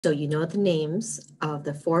So you know the names of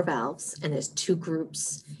the 4 valves, and there's 2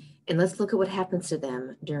 groups. And let's look at what happens to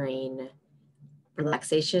them during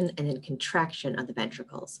relaxation and then contraction of the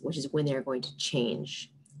ventricles, which is when they're going to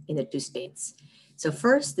change in the 2 states. So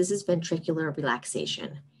first, this is ventricular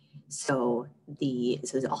relaxation. So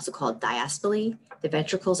it's also called diastole. The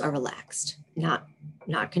ventricles are relaxed, not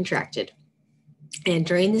contracted. And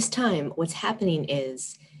during this time, what's happening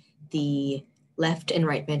is the left and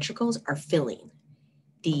right ventricles are filling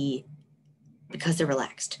because they're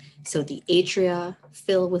relaxed. So the atria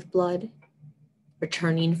fill with blood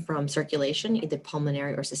returning from circulation, either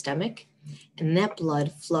pulmonary or systemic, and that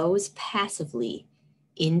blood flows passively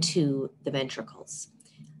into the ventricles.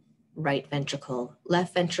 Right ventricle,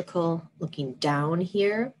 left ventricle, looking down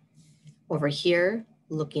here, over here,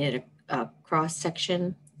 looking at a cross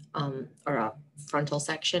section or a frontal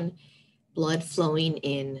section, blood flowing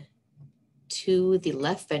in to the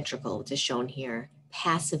left ventricle, which is shown here,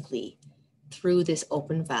 passively through this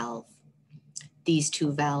open valve. These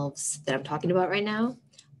 2 valves that I'm talking about right now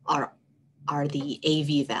are the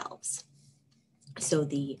AV valves. So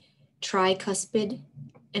the tricuspid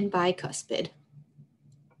and bicuspid,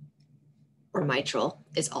 or mitral,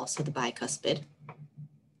 is also the bicuspid.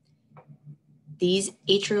 These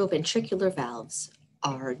atrioventricular valves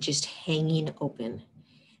are just hanging open.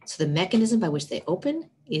 So the mechanism by which they open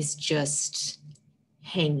is just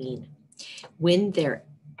hanging. When there's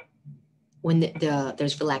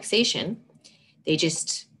relaxation, they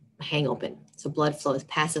just hang open. So blood flows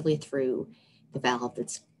passively through the valve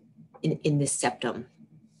that's in this septum.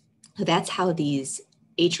 So that's how these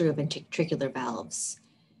atrioventricular valves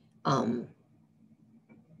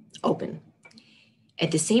open.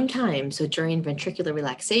 At the same time, so during ventricular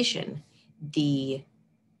relaxation, the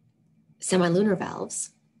semilunar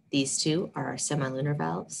valves, these 2 are semilunar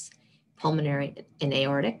valves, pulmonary and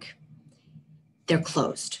aortic, they're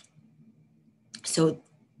closed. So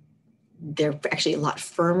they're actually a lot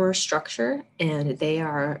firmer structure, and they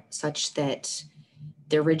are such that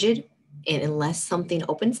they're rigid, and unless something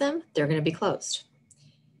opens them, they're going to be closed.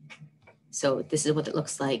 So this is what it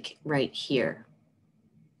looks like right here,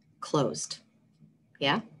 closed.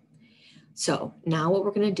 Yeah. So now what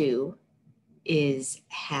we're going to do is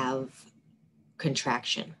have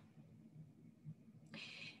contraction.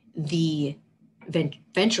 The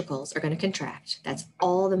ventricles are going to contract. That's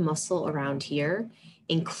all the muscle around here,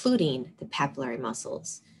 including the papillary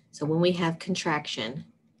muscles. So when we have contraction,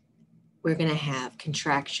 we're going to have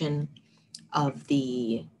contraction of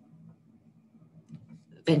the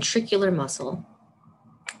ventricular muscle,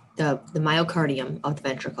 the myocardium of the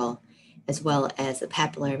ventricle, as well as the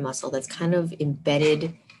papillary muscle that's kind of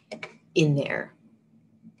embedded in there.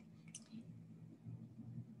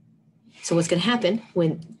 So what's going to happen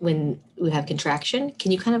when we have contraction?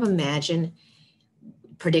 Can you kind of imagine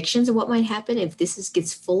predictions of what might happen if this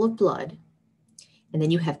gets full of blood and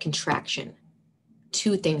then you have contraction?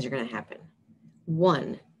 2 things are going to happen.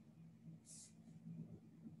 1,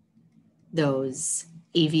 those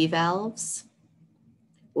AV valves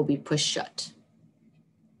will be pushed shut.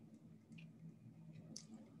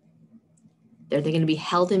 They're going to be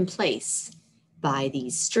held in place by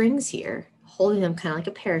these strings here, holding them kind of like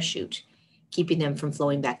a parachute, keeping them from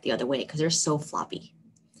flowing back the other way because they're so floppy.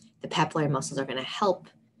 The papillary muscles are going to help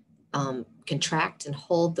contract and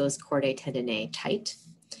hold those chordae tendineae tight.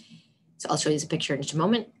 So I'll show you this picture in just a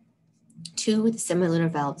moment. 2, the semilunar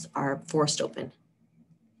valves are forced open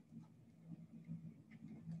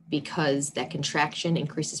because that contraction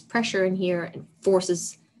increases pressure in here and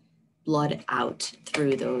forces blood out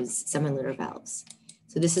through those semilunar valves.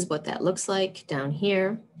 So this is what that looks like down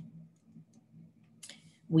here.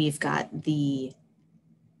 We've got the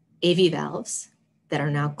AV valves that are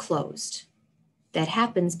now closed. That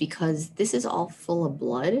happens because this is all full of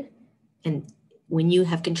blood, and when you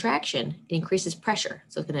have contraction, it increases pressure.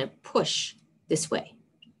 So it's going to push this way,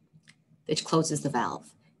 which closes the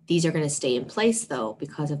valve. These are going to stay in place though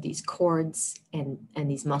because of these cords and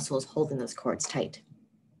these muscles holding those cords tight.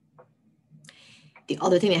 The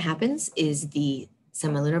other thing that happens is the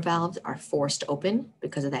semilunar valves are forced open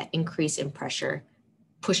because of that increase in pressure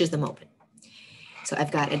pushes them open. So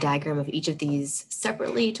I've got a diagram of each of these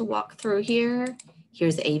separately to walk through here.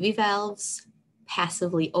 Here's the AV valves,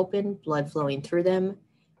 passively open, blood flowing through them.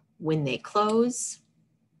 When they close,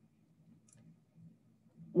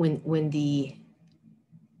 when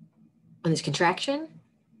there's contraction,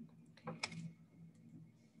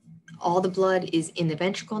 all the blood is in the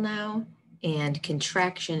ventricle now, and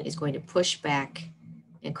contraction is going to push back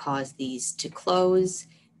and cause these to close,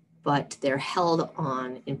 but they're held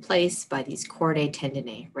on in place by these chordae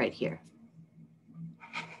tendineae right here.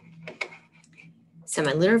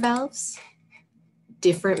 Semilunar valves,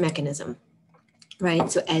 different mechanism, right?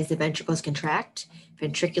 So as the ventricles contract,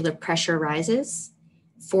 ventricular pressure rises,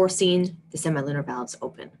 forcing the semilunar valves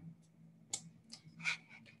open.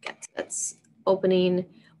 Okay, so that's opening.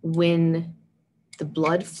 When the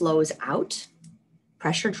blood flows out,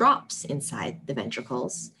 pressure drops inside the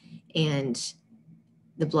ventricles, and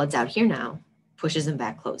the blood's out here now, pushes them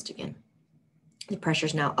back closed again. The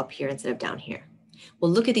pressure's now up here instead of down here.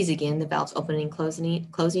 We'll look at these again, the valves opening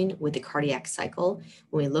and closing with the cardiac cycle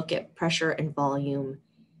when we look at pressure and volume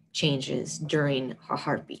changes during a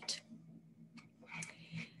heartbeat.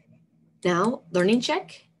 Now, learning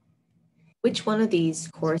check. Which one of these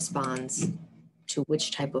corresponds to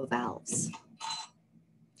which type of valves?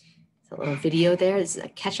 So a little video there. This is a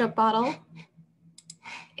ketchup bottle,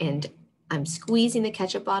 and I'm squeezing the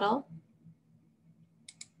ketchup bottle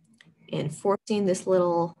and forcing this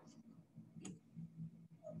little,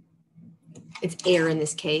 it's air in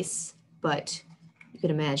this case, but you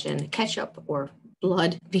could imagine ketchup or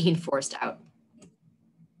blood being forced out.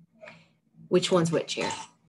 Which one's which here?